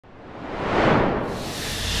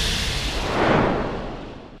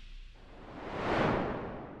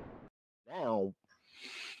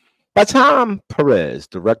By Tom Perez,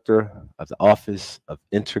 director of the Office of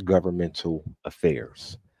Intergovernmental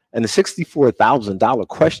Affairs. And the $64,000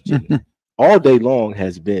 question all day long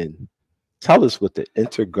has been, tell us what the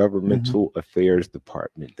Intergovernmental Affairs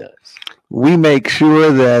Department does. We make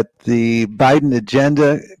sure that the Biden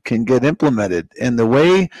agenda can get implemented. And the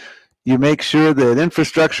way you make sure that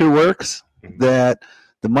infrastructure works, that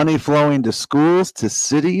the money flowing to schools, to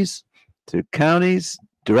cities, to counties,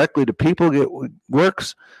 directly to people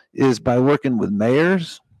works, is by working with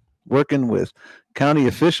mayors, working with county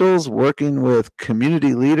officials, working with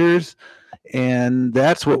community leaders. And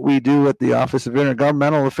that's what we do at the Office of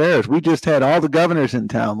Intergovernmental Affairs. We just had all the governors in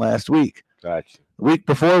town last week. Gotcha. The week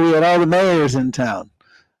before, we had all the mayors in town.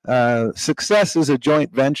 Success is a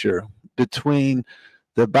joint venture between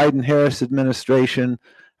the Biden-Harris administration,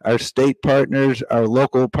 our state partners, our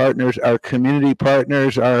local partners, our community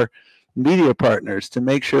partners, our media partners, to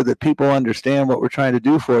make sure that people understand what we're trying to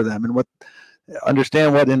do for them and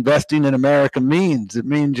understand what investing in America means. It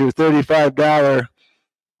means your $35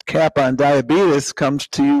 cap on diabetes comes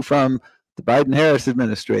to you from the Biden-Harris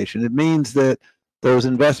administration. It means that those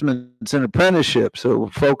investments in apprenticeships so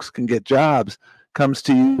folks can get jobs comes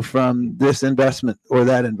to you from this investment or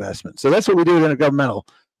that investment. So that's what we do at Intergovernmental.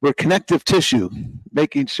 We're connective tissue,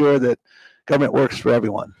 making sure that government works for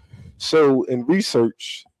everyone. So in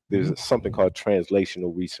research, there's something called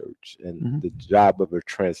translational research. And the job of a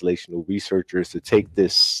translational researcher is to take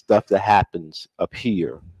this stuff that happens up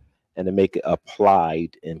here and to make it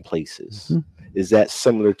applied in places. Is that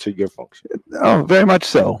similar to your function? Oh, very much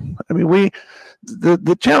so. I mean,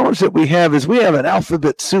 the challenge that we have is we have an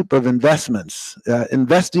alphabet soup of investments.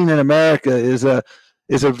 Investing in America is a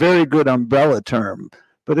very good umbrella term.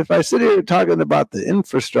 But if I sit here talking about the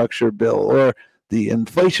infrastructure bill or the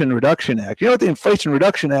Inflation Reduction Act, you know what the Inflation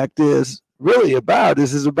Reduction Act is really about?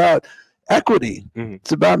 Is about equity.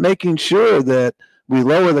 It's about making sure that we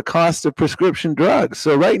lower the cost of prescription drugs.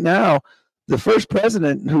 So right now, the first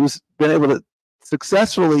president who's been able to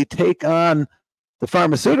successfully take on the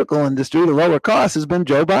pharmaceutical industry to lower costs has been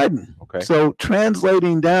Joe Biden. Okay. So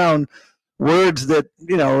translating down words that,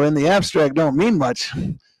 in the abstract don't mean much,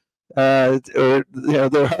 or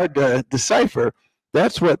they're hard to decipher.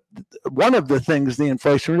 That's one of the things the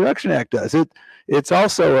Inflation Reduction Act does. It's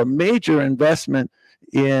also a major investment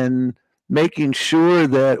in making sure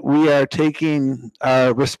that we are taking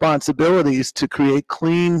our responsibilities to create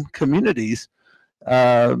clean communities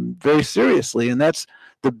very seriously. And that's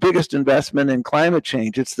the biggest investment in climate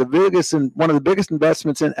change. It's the biggest and one of the biggest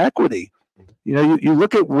investments in equity. You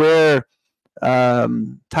look at where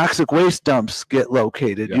toxic waste dumps get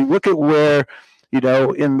located. Yeah. You look at where,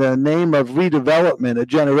 in the name of redevelopment a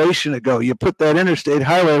generation ago, you put that interstate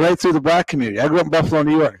highway right through the black community. I grew up in Buffalo,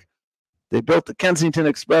 New York. They built the Kensington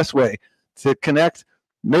Expressway to connect,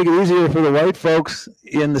 make it easier for the white folks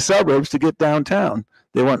in the suburbs to get downtown.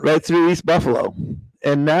 They went right through East Buffalo.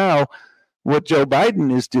 And now what Joe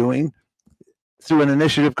Biden is doing through an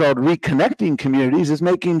initiative called Reconnecting Communities is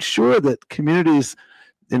making sure that communities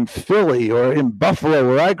in Philly or in Buffalo,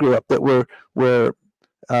 where I grew up, that where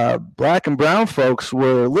black and brown folks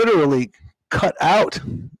were literally cut out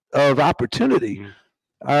of opportunity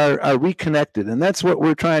are reconnected. And that's what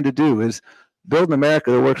we're trying to do, is build an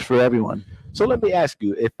America that works for everyone. So let me ask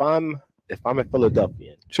you, if I'm a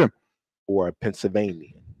Philadelphian, sure, or a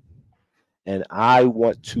Pennsylvanian, and I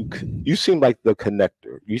want to, you seem like the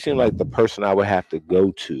connector. You seem like the person I would have to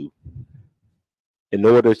go to in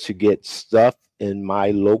order to get stuff in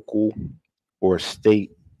my local or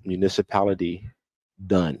state municipality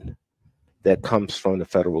done that comes from the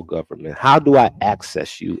federal government. How do I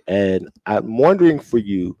access you? And I'm wondering for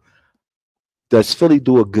you, does Philly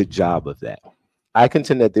do a good job of that? I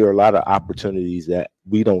contend that there are a lot of opportunities that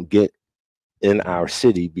we don't get in our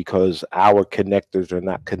city because our connectors are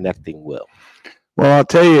not connecting well. Well, I'll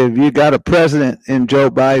tell you, if you got a president in Joe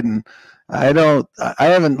Biden, I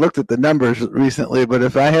haven't looked at the numbers recently, but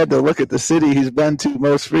if I had to look at the city he's been to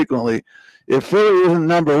most frequently, if Philly isn't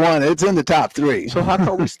number one, it's in the top three. So how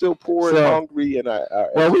come we still poor and hungry?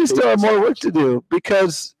 Well, we still have more work to do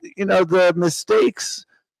because, the mistakes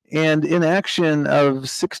and inaction of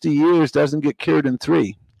 60 years doesn't get cured in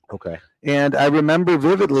 3. Okay. And I remember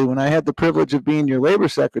vividly when I had the privilege of being your labor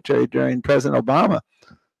secretary during President Obama,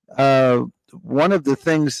 one of the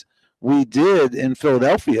things we did in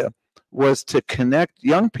Philadelphia was to connect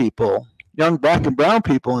young people, young black and brown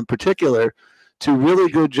people in particular, to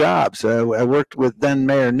really good jobs. I worked with then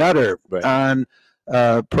Mayor Nutter on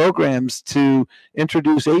programs to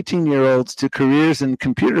introduce 18-year-olds to careers in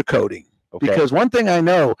computer coding. Okay. Because one thing I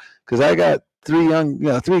know, because I got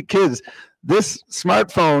 3 kids, this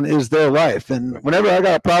smartphone is their life. And whenever I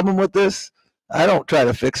got a problem with this, I don't try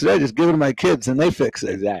to fix it. I just give it to my kids and they fix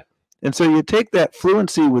it. Exactly. And so you take that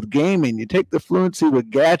fluency with gaming, you take the fluency with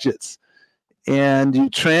gadgets, and you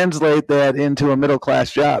translate that into a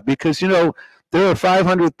middle-class job. Because, there are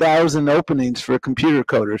 500,000 openings for computer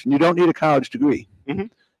coders, and you don't need a college degree. Mm-hmm.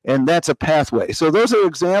 And that's a pathway. So those are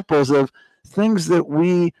examples of things that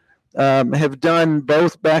we have done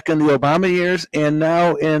both back in the Obama years and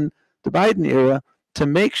now in the Biden era to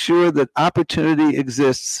make sure that opportunity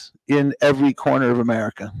exists in every corner of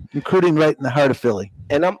America, including right in the heart of Philly.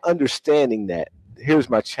 And I'm understanding that. Here's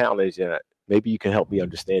my challenge, and maybe you can help me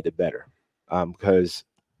understand it better. Because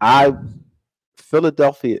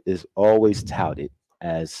Philadelphia is always touted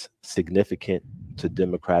as significant to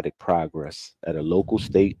democratic progress at a local,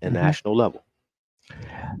 state, and national level.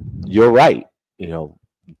 You're right.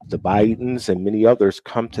 The Bidens and many others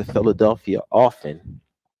come to Philadelphia often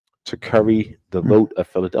to curry the vote of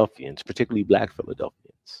Philadelphians, particularly Black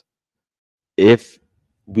Philadelphians. If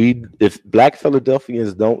Black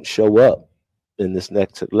Philadelphians don't show up in this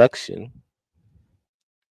next election,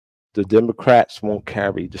 the Democrats won't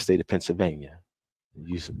carry the state of Pennsylvania.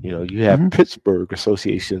 You have Pittsburgh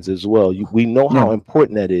associations as well. We know how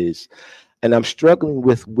important that is. And I'm struggling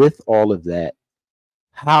with all of that.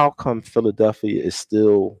 How come Philadelphia is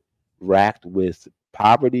still racked with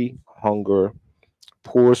poverty, hunger,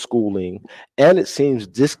 poor schooling, and it seems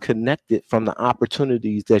disconnected from the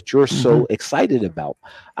opportunities that you're so excited about?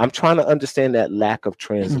 I'm trying to understand that lack of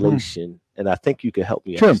translation, and I think you can help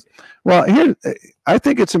me. Sure. Well, I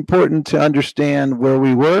think it's important to understand where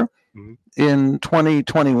we were in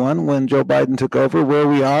 2021 when Joe Biden took over, where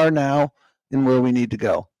we are now, and where we need to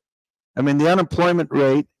go. I mean, the unemployment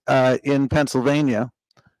rate in Pennsylvania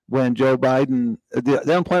when Joe Biden, the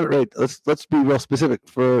unemployment rate, let's be real specific,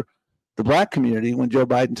 for the Black community when Joe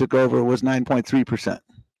Biden took over was 9.3%.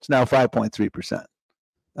 It's now 5.3%.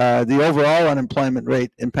 The overall unemployment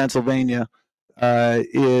rate in Pennsylvania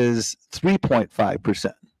is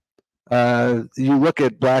 3.5%. You look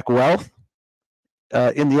at Black wealth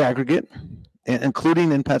in the aggregate,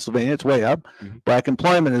 including in Pennsylvania, it's way up. Black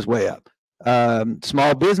employment is way up.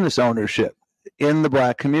 Small business ownership in the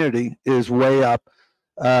Black community is way up.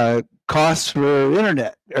 Costs for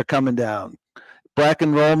internet are coming down. Black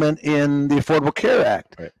enrollment in the Affordable Care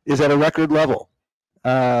Act is at a record level.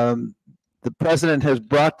 The president has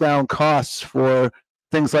brought down costs for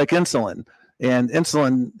things like insulin, and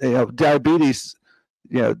insulin, diabetes,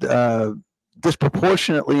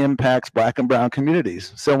 disproportionately impacts Black and brown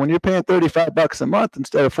communities. So when you're paying $35 a month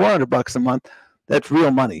instead of $400 a month, that's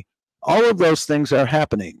real money. All of those things are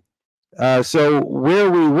happening. So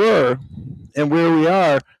where we were and where we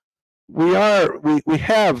are, we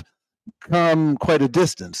have come quite a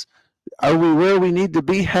distance. Are we where we need to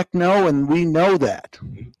be? Heck no, and we know that.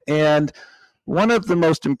 And one of the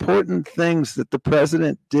most important things that the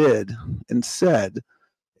president did and said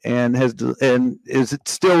and is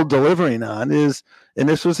still delivering on is, and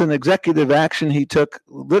this was an executive action he took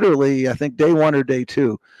literally, I think, day one or day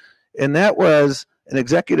two, and that was an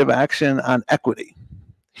executive action on equity.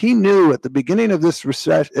 He knew at the beginning of this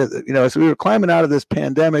recession, as we were climbing out of this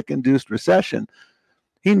pandemic-induced recession,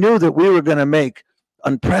 he knew that we were going to make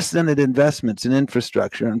unprecedented investments in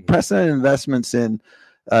infrastructure, unprecedented investments in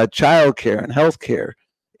childcare and healthcare,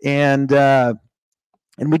 and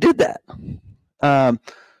we did that.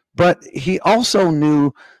 But he also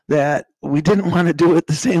knew that we didn't want to do it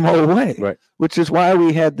the same old way, which is why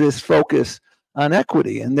we had this focus on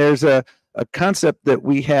equity. And there's a concept that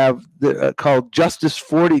we have called Justice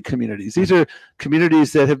 40 communities. These are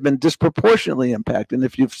communities that have been disproportionately impacted. And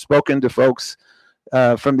if you've spoken to folks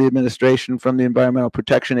from the administration, from the Environmental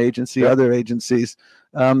Protection Agency, other agencies,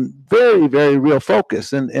 very, very real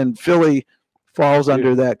focus. And Philly falls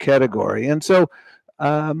under that category. And so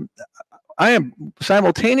I am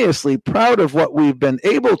simultaneously proud of what we've been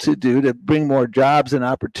able to do to bring more jobs and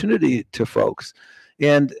opportunity to folks.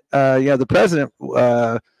 And the president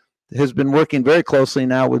has been working very closely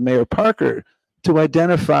now with Mayor Parker to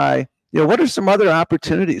identify, what are some other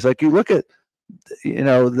opportunities? Like you look at,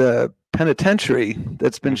 the penitentiary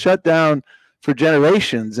that's been shut down for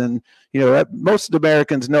generations. And, most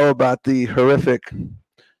Americans know about the horrific,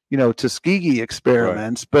 Tuskegee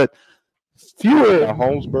experiments, but fewer.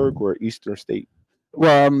 Holmesburg or Eastern State?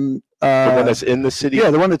 Well, the one that's in the city? Yeah,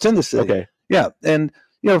 the one that's in the city. Okay. Yeah. And,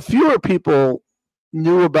 fewer people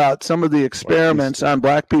knew about some of the experiments on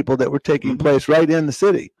Black people that were taking place right in the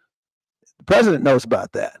city. The president knows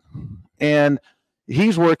about that. And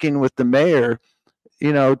he's working with the mayor,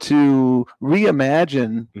 to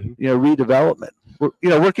reimagine, redevelopment.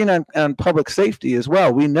 working on public safety as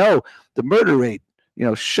well. We know the murder rate,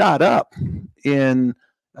 shot up in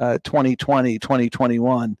 2020,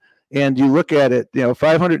 2021. And you look at it,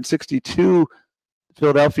 562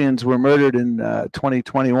 Philadelphians were murdered in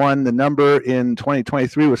 2021. The number in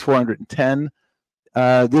 2023 was 410.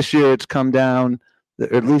 This year it's come down,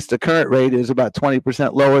 or at least the current rate is about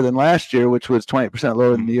 20% lower than last year, which was 20%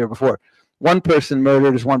 lower than the year before. One person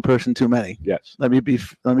murdered is one person too many. Yes. Let me be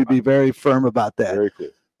very firm about that. Very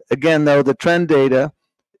clear. Again, though, the trend data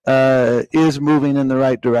is moving in the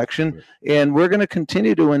right direction, and we're going to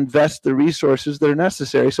continue to invest the resources that are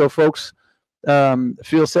necessary so folks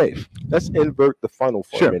feel safe. Let's invert the funnel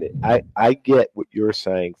for Sure. a minute. I get what you're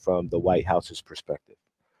saying from the White House's perspective.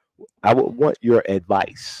 I would want your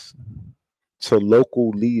advice to local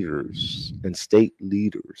leaders and state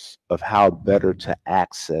leaders of how better to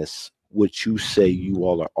access what you say you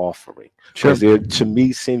all are offering. Sure. Because there, to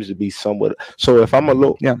me, seems to be somewhat. So if I'm a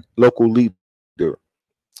local leader,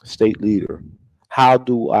 state leader, how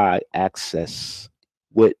do I access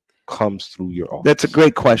what comes through your office? That's a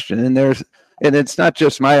great question, and it's not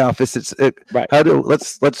just my office. Right. How do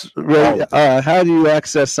you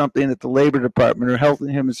access something at the Labor Department or Health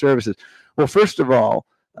and Human Services? Well, first of all,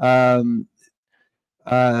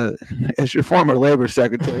 as your former labor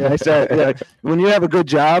secretary, I said when you have a good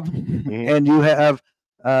job and you have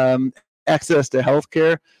access to health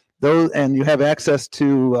care, and you have access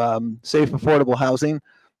to safe, affordable housing,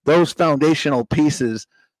 those foundational pieces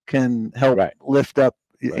can help lift up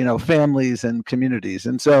families and communities.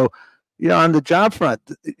 And so, on the job front,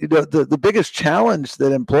 the biggest challenge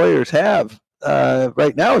that employers have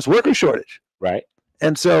right now is worker shortage. Right.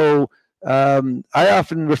 And so I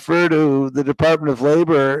often refer to the Department of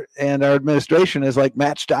Labor and our administration as like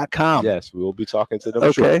Match.com. Yes, we will be talking to them.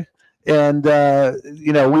 Okay. Sure. And,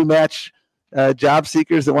 we match job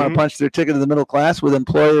seekers that want to punch their ticket to the middle class with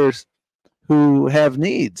employers who have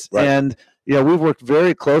needs. Right. And, we've worked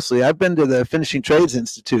very closely. I've been to the Finishing Trades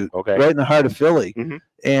Institute right in the heart of Philly.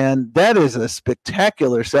 And that is a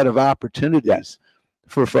spectacular set of opportunities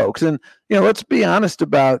for folks. And, let's be honest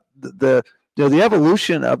about the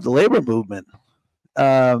evolution of the labor movement.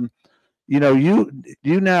 The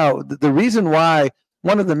reason why,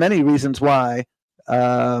 one of the many reasons why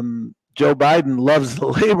Joe Biden loves the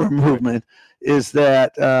labor movement is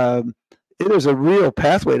that it is a real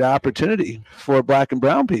pathway to opportunity for Black and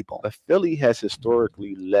brown people. Philly has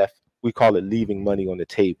historically left, we call it leaving money on the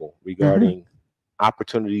table regarding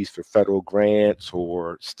opportunities for federal grants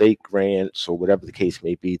or state grants or whatever the case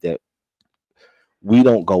may be that we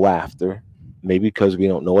don't go after. Maybe because we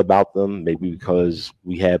don't know about them, maybe because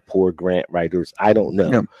we have poor grant writers. I don't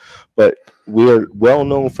know. Yeah. But we're well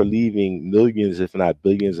known for leaving millions, if not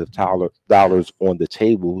billions of dollars on the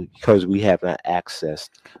table because we have not accessed.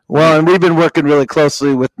 Well, and we've been working really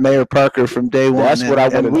closely with Mayor Parker from day one. That's what I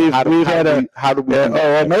want to know. How do we do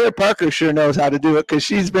that? Mayor Parker sure knows how to do it because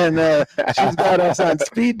she's been she's got us on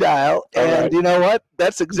speed dial. And you know what?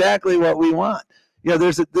 That's exactly what we want.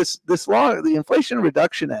 There's this law, the Inflation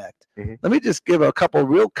Reduction Act. Let me just give a couple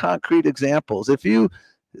real concrete examples. If you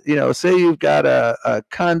say you've got a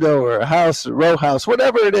condo or a house, a row house,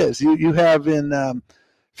 whatever it is you have in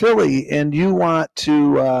Philly, and you want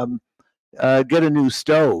to get a new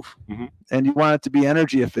stove, and you want it to be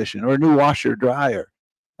energy efficient, or a new washer dryer,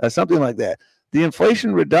 something like that. The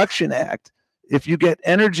Inflation Reduction Act, if you get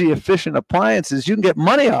energy efficient appliances, you can get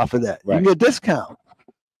money off of that. You can get a discount.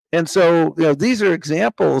 And so, these are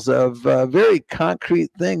examples of very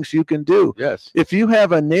concrete things you can do. Yes. If you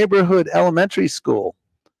have a neighborhood elementary school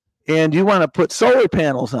and you want to put solar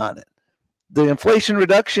panels on it, the Inflation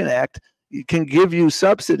Reduction Act can give you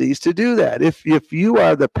subsidies to do that. If you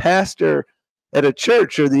are the pastor at a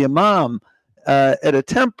church or the imam at a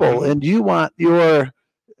temple and you want your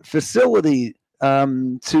facility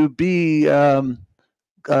to be a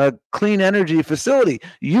clean energy facility,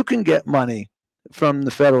 you can get money from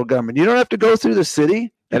the federal government. You don't have to go through the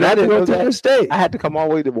city. And I didn't go through the state. I had to come all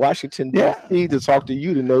the way to Washington, D.C. to talk to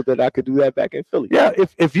you to know that I could do that back in Philly. Yeah,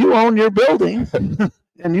 if you own your building,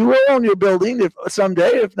 and you will own your building if someday,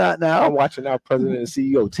 if not now. I'm watching our president and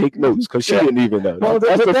CEO take notes because she didn't even know. Well,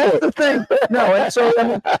 that's the thing. No, and so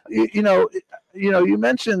you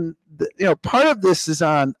mentioned part of this is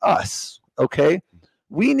on us. Okay.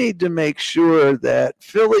 We need to make sure that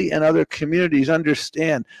Philly and other communities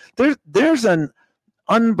understand there's an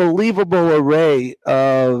unbelievable array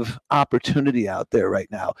of opportunity out there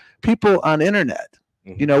right now. People on internet,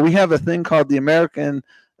 we have a thing called the American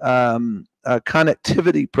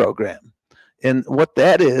Connectivity Program. And what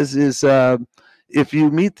that is if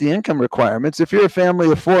you meet the income requirements, if you're a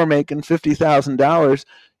family of four making $50,000,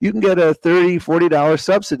 you can get a $30, $40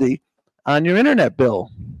 subsidy on your internet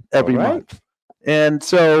bill every month. And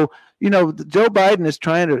so, Joe Biden is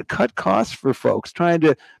trying to cut costs for folks, trying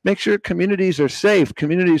to make sure communities are safe,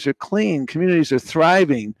 communities are clean, communities are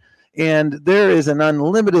thriving. And there is an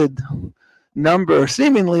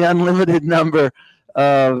seemingly unlimited number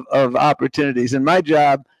of opportunities. And my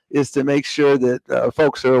job is to make sure that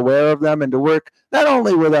folks are aware of them and to work not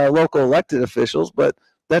only with our local elected officials, but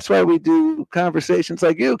that's why we do conversations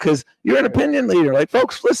like you, because you're an opinion leader. Like,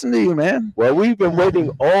 folks listen to you, man. Well, we've been waiting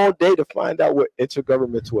all day to find out what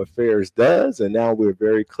Intergovernmental Affairs does, and now we're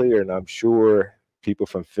very clear, and I'm sure people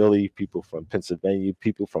from Philly, people from Pennsylvania,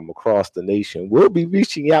 people from across the nation will be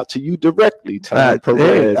reaching out to you directly. Tonya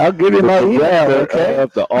Perez, I'll give you my email, okay?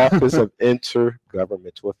 Of the Office of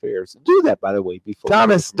Intergovernmental Affairs. Do that, by the way, before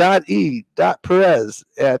Thomas.e.perez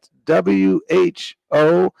at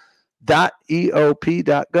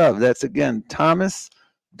who.eop.gov. That's again, Thomas.e.perez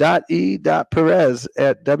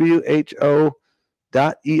at who.eop.gov.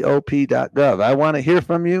 I want to hear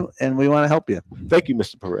from you, and we want to help you. Thank you,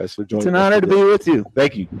 Mr. Perez, for joining us. It's an honor to be with you.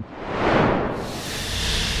 Thank you.